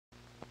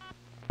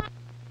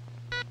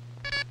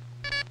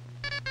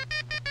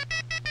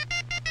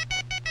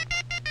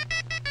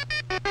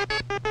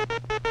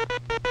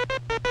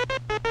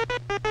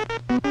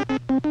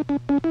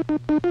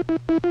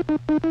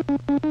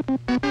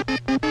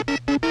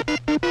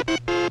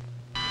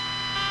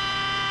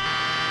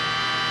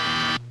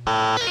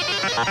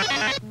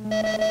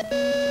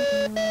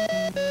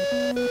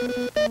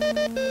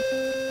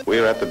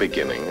at the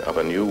beginning of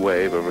a new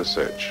wave of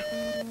research.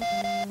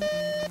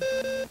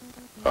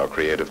 Our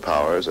creative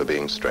powers are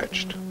being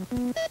stretched.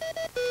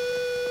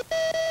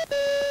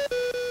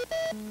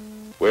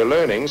 We're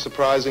learning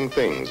surprising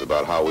things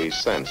about how we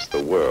sense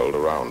the world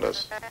around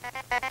us.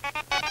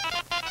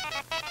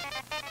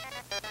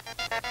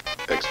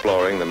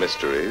 Exploring the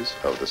mysteries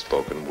of the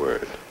spoken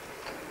word.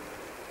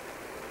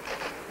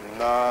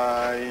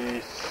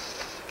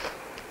 Nice.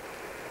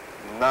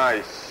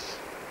 Nice.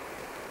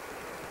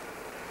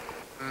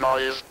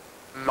 Noise,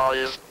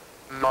 noise,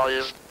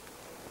 noise,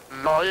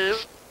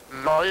 noise,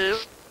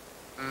 noise,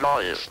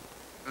 noise,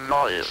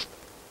 noise.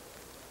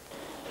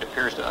 It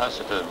appears to us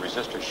that the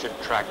resistors should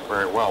track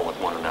very well with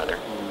one another.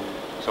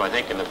 So I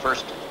think in the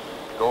first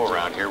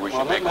go-around here, we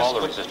should make all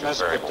the resistors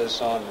variable. Let's put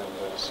this on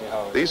and see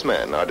how... These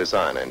men are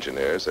design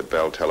engineers at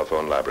Bell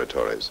Telephone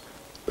Laboratories,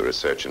 the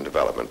research and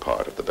development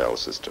part of the Bell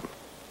system.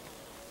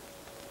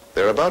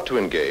 They're about to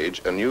engage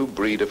a new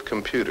breed of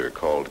computer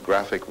called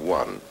Graphic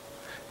 1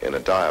 in a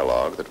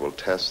dialogue that will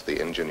test the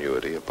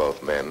ingenuity of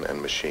both men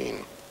and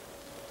machine.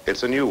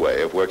 It's a new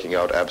way of working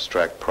out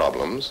abstract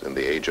problems in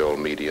the age-old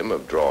medium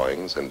of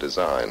drawings and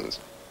designs,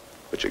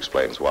 which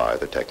explains why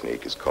the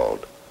technique is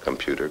called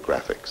computer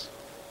graphics.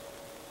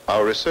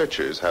 Our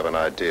researchers have an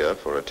idea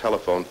for a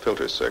telephone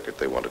filter circuit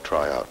they want to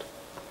try out,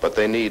 but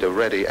they need a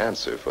ready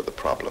answer for the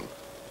problem.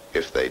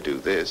 If they do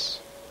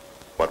this,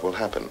 what will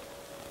happen?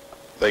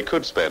 They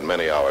could spend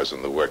many hours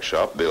in the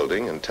workshop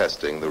building and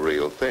testing the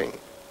real thing.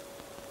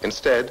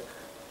 Instead,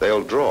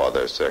 they'll draw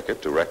their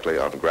circuit directly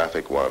on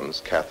Graphic 1's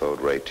cathode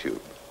ray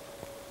tube.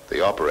 The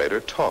operator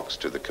talks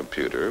to the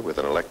computer with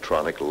an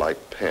electronic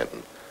light pen,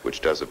 which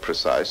does a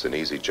precise and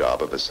easy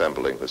job of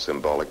assembling the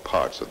symbolic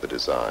parts of the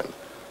design.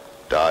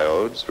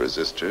 Diodes,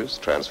 resistors,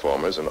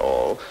 transformers, and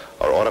all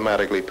are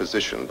automatically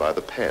positioned by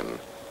the pen,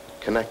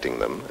 connecting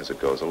them as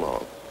it goes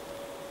along.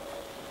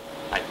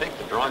 I think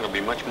the drawing will be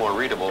much more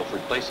readable if we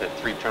place that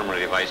three-terminal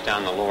device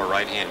down in the lower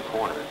right-hand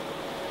corner.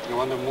 You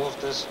want to move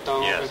this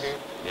down over here?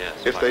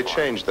 Yes. If they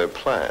change their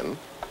plan,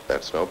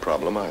 that's no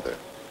problem either.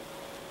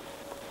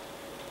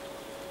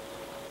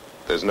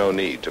 There's no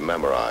need to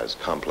memorize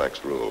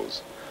complex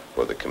rules,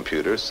 for the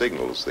computer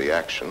signals the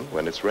action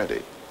when it's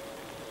ready.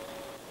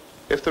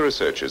 If the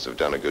researchers have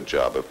done a good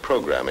job of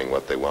programming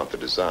what they want the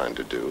design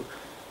to do,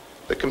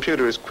 the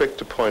computer is quick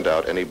to point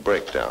out any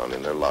breakdown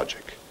in their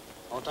logic.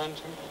 All done,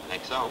 Jim? I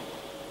think so.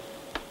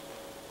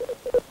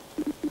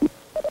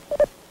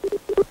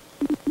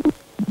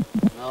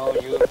 No,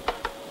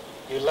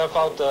 you left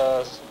out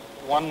the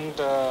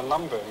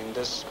number in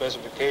this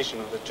specification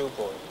of the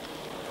 2-port.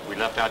 We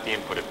left out the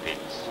input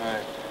impedance.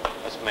 Right.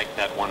 Let's make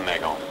that 1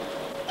 megohm.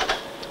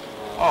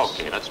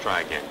 Okay, let's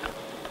try again now.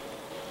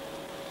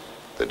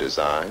 The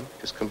design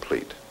is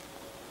complete.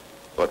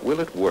 But will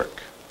it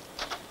work?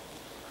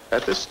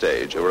 At this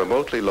stage, a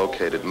remotely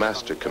located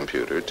master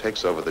computer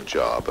takes over the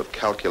job of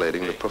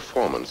calculating the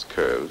performance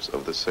curves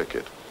of the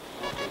circuit.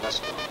 Okay, let's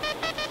go.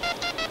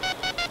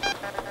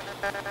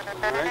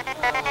 All right,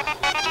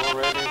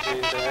 we're ready to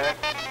interact.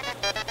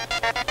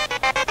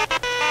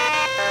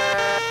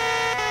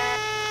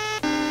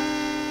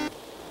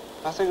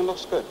 I think it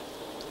looks good.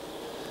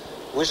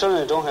 We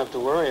certainly don't have to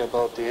worry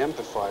about the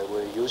amplifier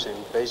we're using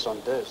based on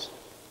this.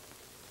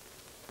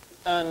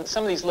 On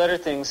some of these letter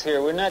things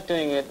here, we're not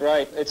doing it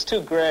right. It's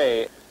too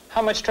gray.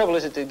 How much trouble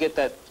is it to get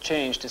that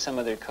changed to some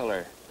other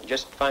color?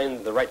 Just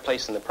find the right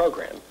place in the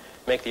program,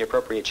 make the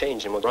appropriate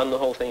change, and we'll run the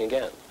whole thing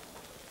again.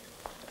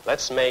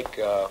 Let's make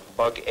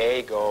bug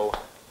A go,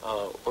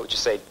 what would you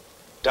say,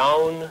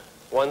 down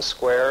 1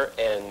 square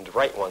and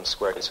right 1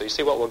 square. And so you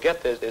see what we'll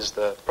get is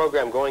the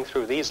program going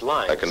through these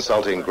lines. A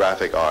consulting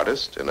graphic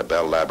artist and a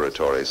Bell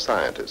Laboratories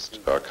scientist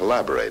are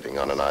collaborating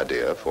on an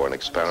idea for an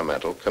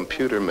experimental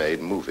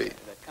computer-made movie.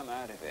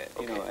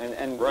 You know,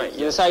 and right,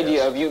 this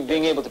idea of you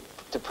being able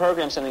to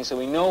program something so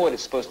we know what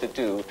it's supposed to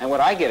do, and what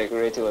I get a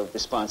great deal of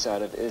response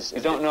out of is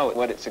you don't know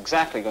what it's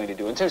exactly going to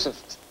do in terms of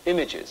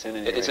images.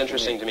 It's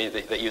interesting to me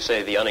that you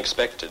say the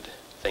unexpected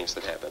things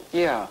that happen.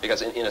 Yeah.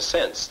 Because in a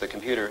sense, the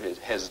computer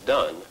has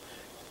done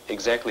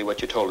exactly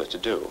what you told it to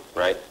do,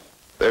 right?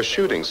 Their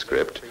shooting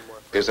script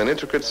is an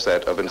intricate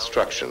set of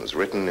instructions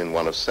written in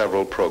one of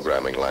several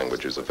programming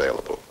languages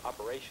available.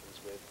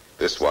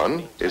 This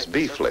one is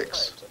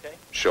B-Flix,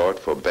 short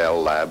for Bell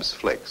Labs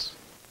Flix.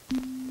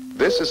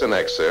 This is an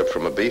excerpt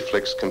from a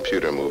B-Flix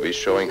computer movie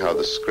showing how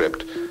the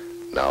script,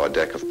 now a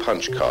deck of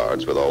punch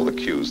cards with all the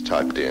cues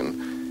typed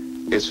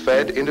in, is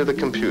fed into the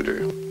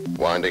computer,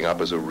 winding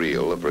up as a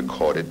reel of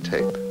recorded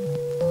tape.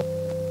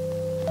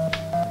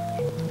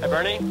 Hey,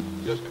 Bernie?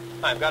 Yes, sir.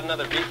 Hi, I've got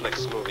another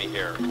B-Flix movie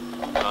here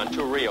on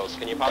 2 reels.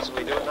 Can you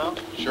possibly do it now?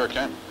 Sure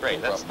can.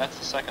 Great, that's the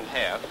second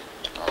half.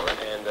 All right.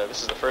 And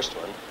this is the first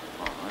one.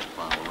 All right,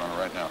 fine. We'll run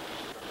it right now.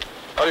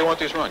 How do you want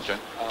these run, Ken?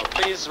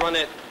 Please run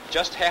it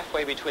just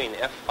halfway between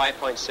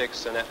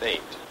F5.6 and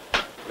F8.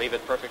 Leave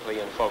it perfectly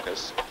in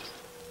focus.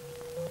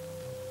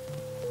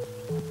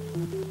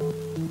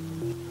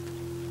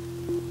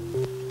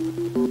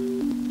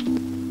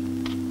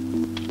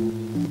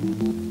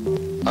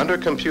 Under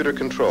computer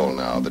control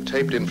now, the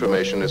taped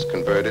information is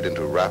converted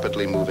into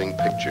rapidly moving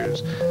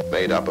pictures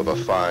made up of a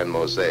fine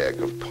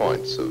mosaic of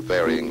points of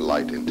varying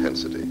light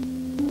intensity.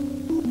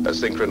 A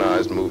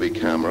synchronized movie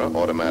camera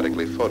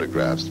automatically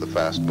photographs the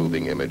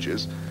fast-moving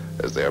images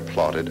as they are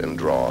plotted and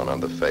drawn on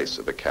the face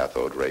of a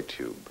cathode ray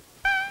tube.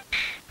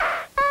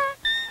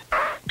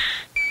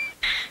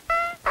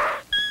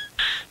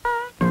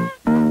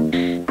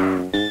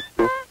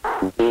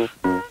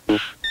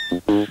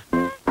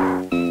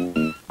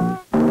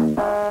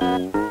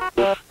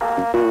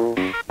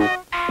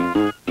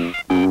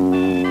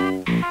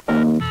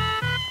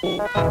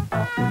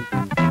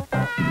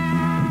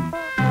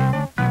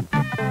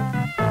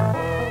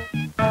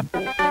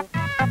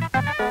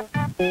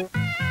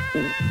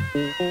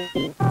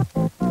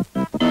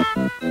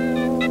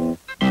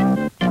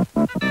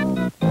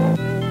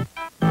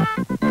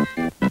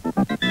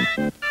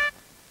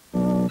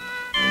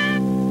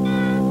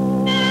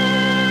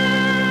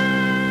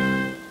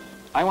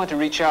 I want to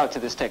reach out to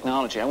this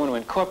technology. I want to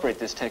incorporate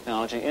this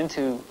technology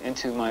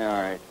into my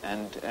art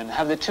and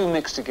have the two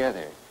mixed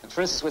together.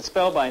 For instance, what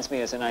spellbinds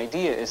me as an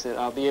idea is that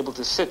I'll be able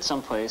to sit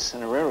someplace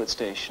in a railroad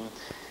station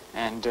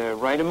and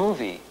write a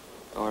movie,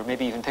 or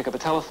maybe even pick up a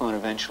telephone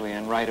eventually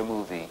and write a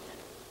movie.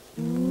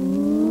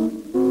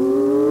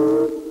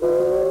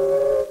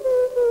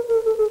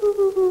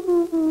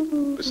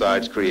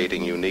 Besides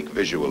creating unique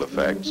visual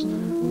effects,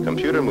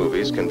 computer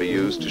movies can be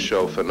used to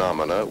show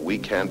phenomena we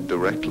can't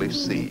directly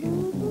see.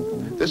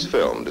 This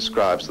film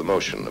describes the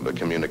motion of a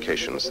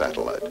communication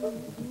satellite.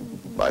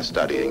 By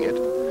studying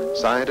it,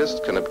 scientists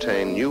can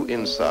obtain new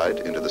insight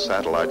into the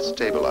satellite's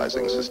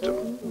stabilizing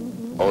system.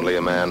 Only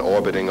a man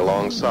orbiting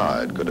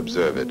alongside could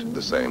observe it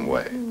the same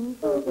way.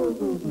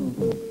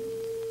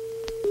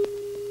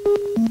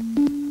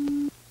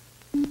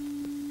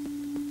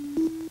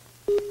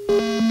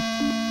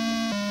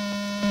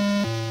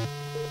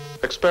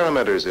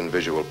 Experimenters in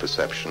visual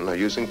perception are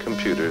using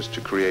computers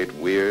to create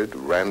weird,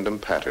 random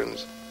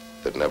patterns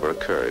that never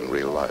occur in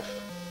real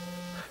life,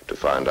 to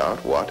find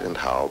out what and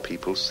how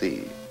people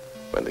see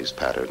when these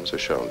patterns are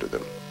shown to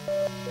them.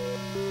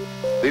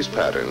 These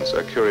patterns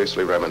are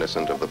curiously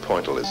reminiscent of the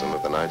pointillism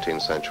of the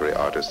 19th century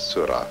artist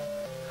Seurat,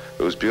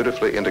 whose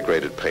beautifully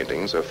integrated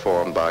paintings are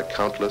formed by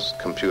countless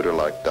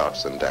computer-like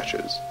dots and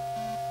dashes.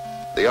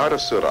 The art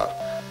of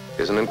Seurat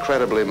is an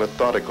incredibly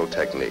methodical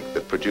technique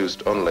that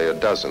produced only a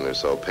dozen or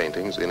so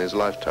paintings in his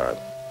lifetime.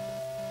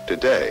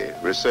 Today,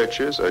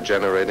 researchers are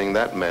generating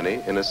that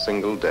many in a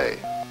single day.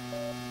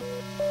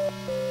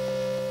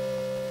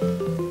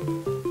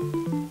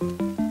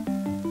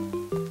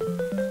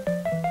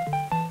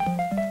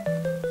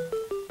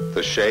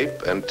 The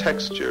shape and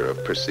texture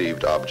of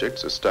perceived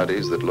objects are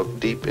studies that look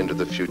deep into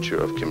the future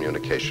of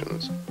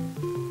communications.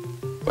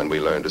 When we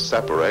learn to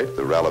separate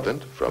the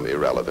relevant from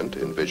irrelevant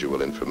in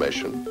visual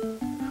information,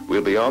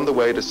 we'll be on the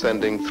way to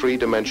sending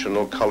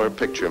three-dimensional color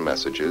picture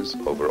messages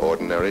over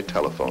ordinary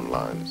telephone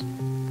lines.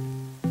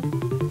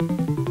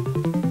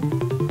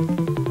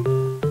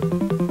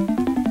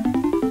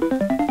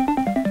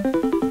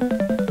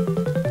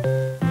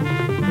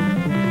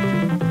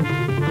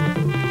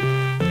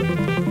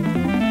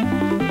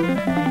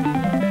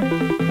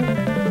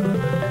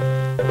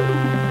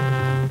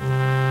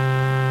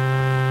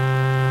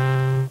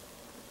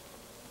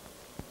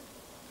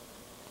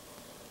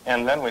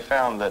 And then we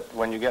found that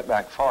when you get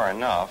back far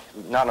enough,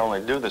 not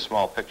only do the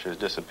small pictures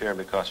disappear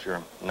because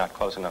you're not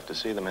close enough to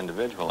see them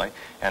individually,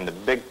 and the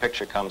big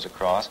picture comes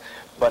across,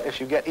 but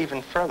if you get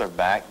even further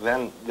back,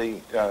 then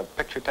the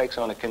picture takes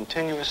on a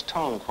continuous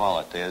tone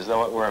quality, as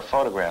though it were a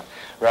photograph,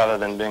 rather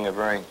than being a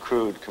very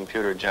crude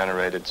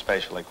computer-generated,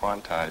 spatially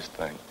quantized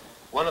thing.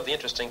 One of the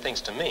interesting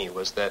things to me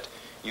was that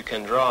you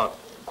can draw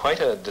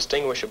quite a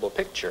distinguishable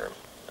picture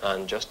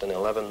on just an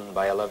 11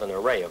 by 11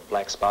 array of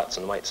black spots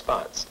and white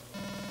spots.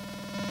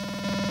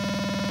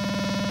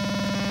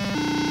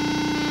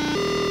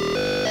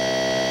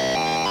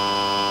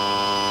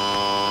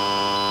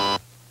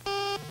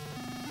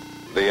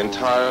 The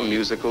entire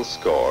musical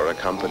score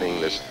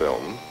accompanying this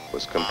film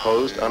was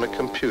composed on a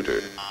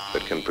computer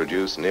that can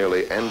produce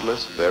nearly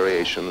endless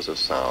variations of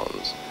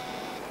sounds.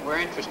 We're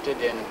interested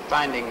in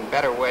finding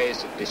better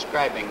ways of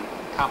describing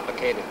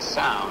complicated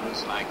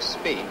sounds like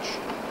speech.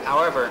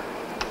 However,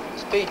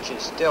 speech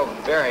is still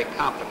very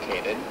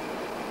complicated.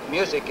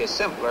 Music is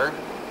simpler,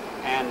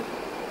 and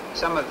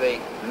some of the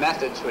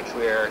methods which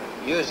we are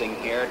using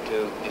here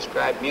to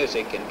describe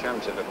music in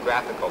terms of a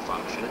graphical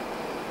function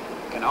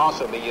can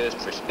also be used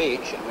for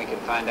speech, and we can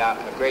find out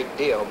a great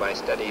deal by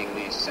studying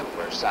these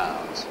simpler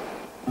sounds.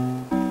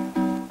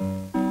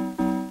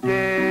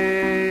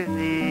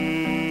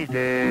 Daisy,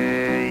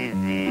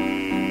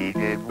 Daisy,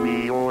 give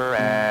me your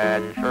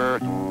answer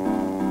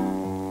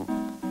too.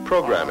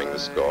 Programming the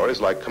score is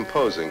like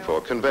composing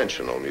for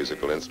conventional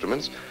musical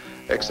instruments,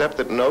 except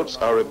that notes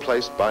are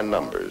replaced by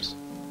numbers.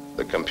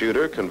 The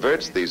computer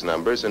converts these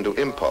numbers into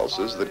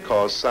impulses that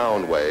cause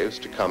sound waves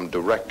to come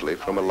directly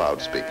from a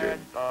loudspeaker.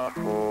 The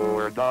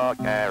poor dog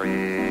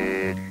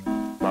carried,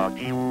 but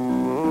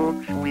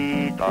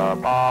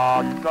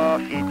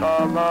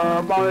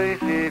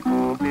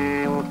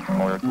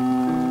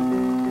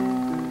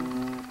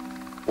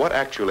What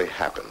actually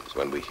happens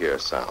when we hear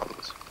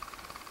sounds?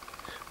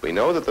 We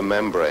know that the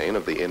membrane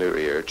of the inner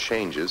ear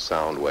changes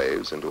sound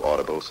waves into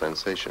audible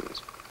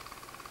sensations.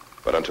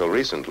 But until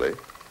recently,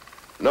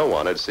 no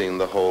one had seen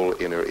the whole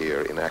inner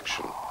ear in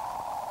action.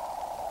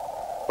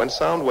 When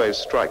sound waves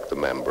strike the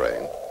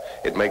membrane,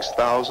 it makes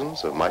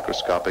thousands of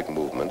microscopic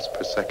movements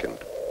per second.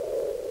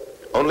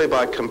 Only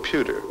by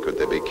computer could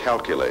they be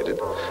calculated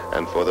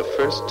and for the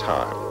first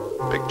time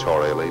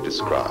pictorially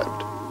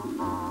described.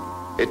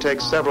 It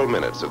takes several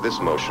minutes of this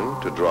motion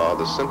to draw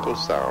the simple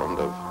sound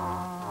of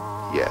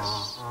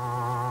yes.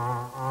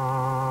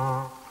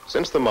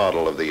 Since the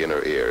model of the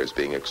inner ear is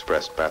being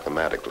expressed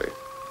mathematically,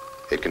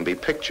 it can be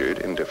pictured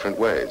in different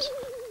ways.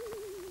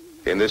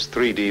 In this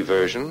 3D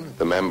version,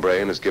 the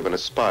membrane is given a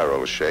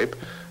spiral shape,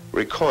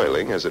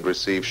 recoiling as it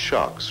receives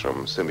shocks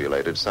from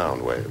simulated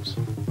sound waves.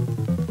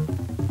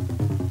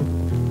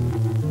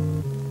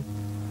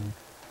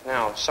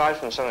 Now, aside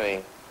from some of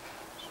the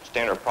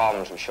standard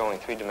problems of showing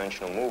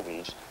three-dimensional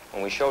movies,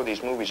 when we showed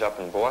these movies up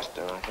in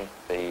Boston, I think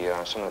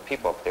some of the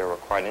people up there were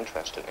quite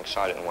interested and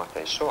excited in what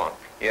they saw.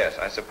 Yes,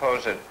 I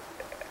suppose that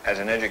as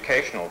an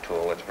educational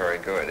tool, it's very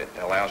good. It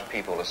allows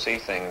people to see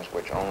things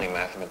which only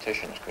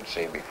mathematicians could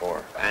see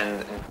before.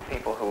 And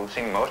people who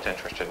seemed most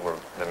interested were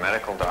the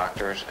medical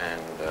doctors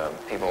and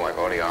people like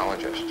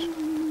audiologists.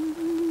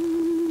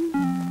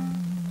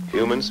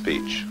 Human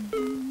speech,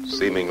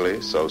 seemingly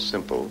so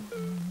simple,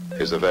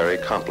 is a very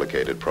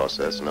complicated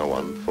process no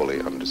one fully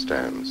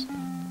understands.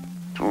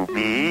 To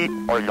be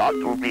or not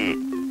to be,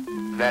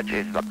 that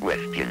is the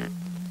question.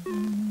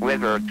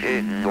 Whether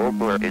 'tis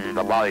nobler in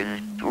the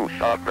mind to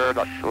suffer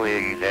the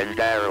slings and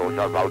arrows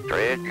of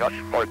outrageous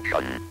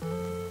fortune,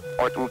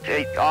 or to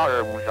take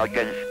arms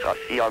against a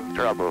sea of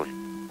troubles,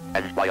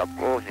 and by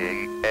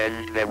opposing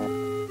end them,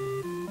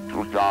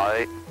 to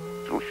die,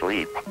 to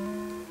sleep.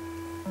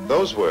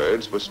 Those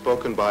words were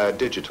spoken by a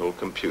digital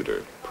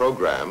computer,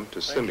 programmed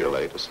to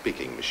simulate a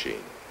speaking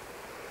machine.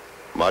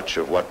 Much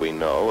of what we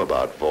know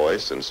about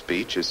voice and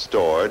speech is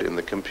stored in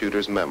the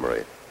computer's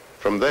memory.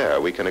 From there,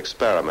 we can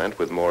experiment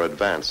with more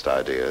advanced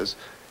ideas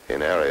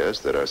in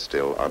areas that are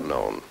still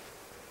unknown.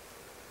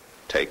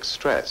 Take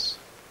stress.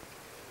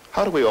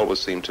 How do we always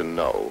seem to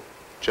know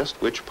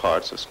just which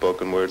parts of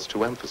spoken words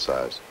to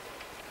emphasize?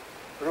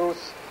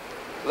 Ruth,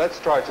 let's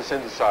try to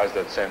synthesize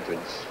that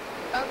sentence.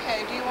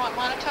 Okay, do you want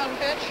monotone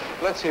pitch?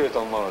 Let's hear it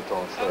on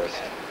monotone first.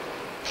 Okay.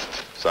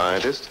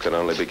 Scientists can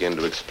only begin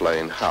to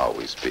explain how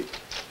we speak.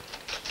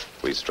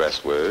 We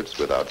stress words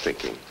without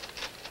thinking,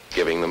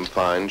 giving them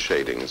fine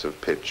shadings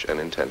of pitch and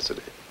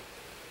intensity.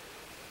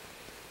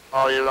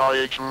 I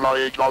like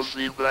my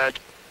glossy black.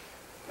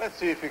 Let's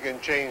see if we can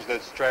change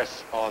that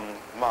stress on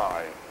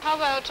my. How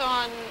about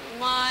on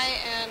my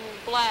and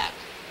black?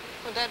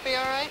 Would that be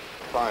all right?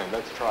 Fine,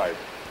 let's try it.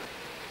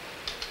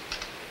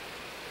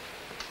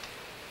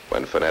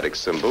 When phonetic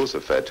symbols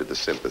are fed to the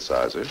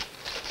synthesizer,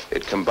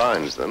 it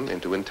combines them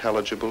into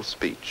intelligible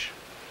speech.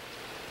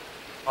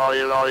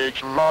 I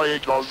like my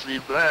glossy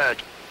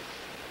black.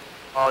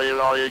 I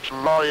like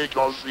my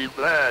glossy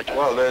black.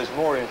 Well, there's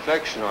more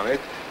inflection on it,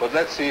 but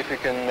let's see if we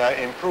can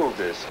improve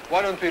this.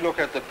 Why don't we look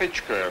at the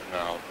pitch curve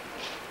now?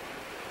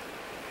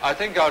 I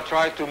think I'll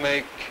try to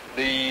make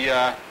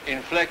the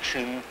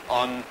inflection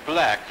on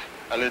black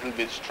a little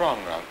bit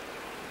stronger.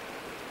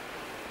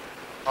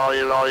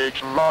 I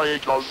like my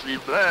glossy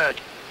black.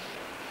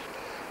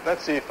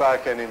 Let's see if I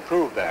can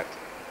improve that.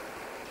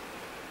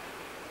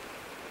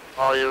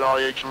 I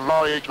like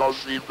my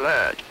glossy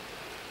black.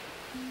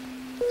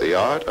 The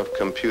art of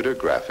computer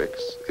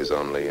graphics is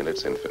only in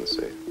its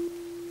infancy.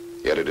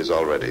 Yet it is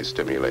already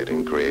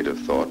stimulating creative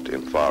thought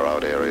in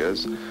far-out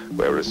areas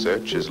where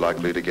research is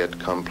likely to get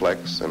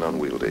complex and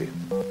unwieldy.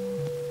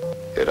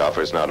 It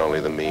offers not only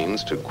the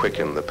means to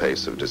quicken the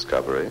pace of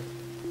discovery,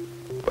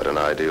 but an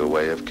ideal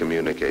way of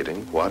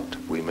communicating what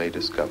we may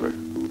discover.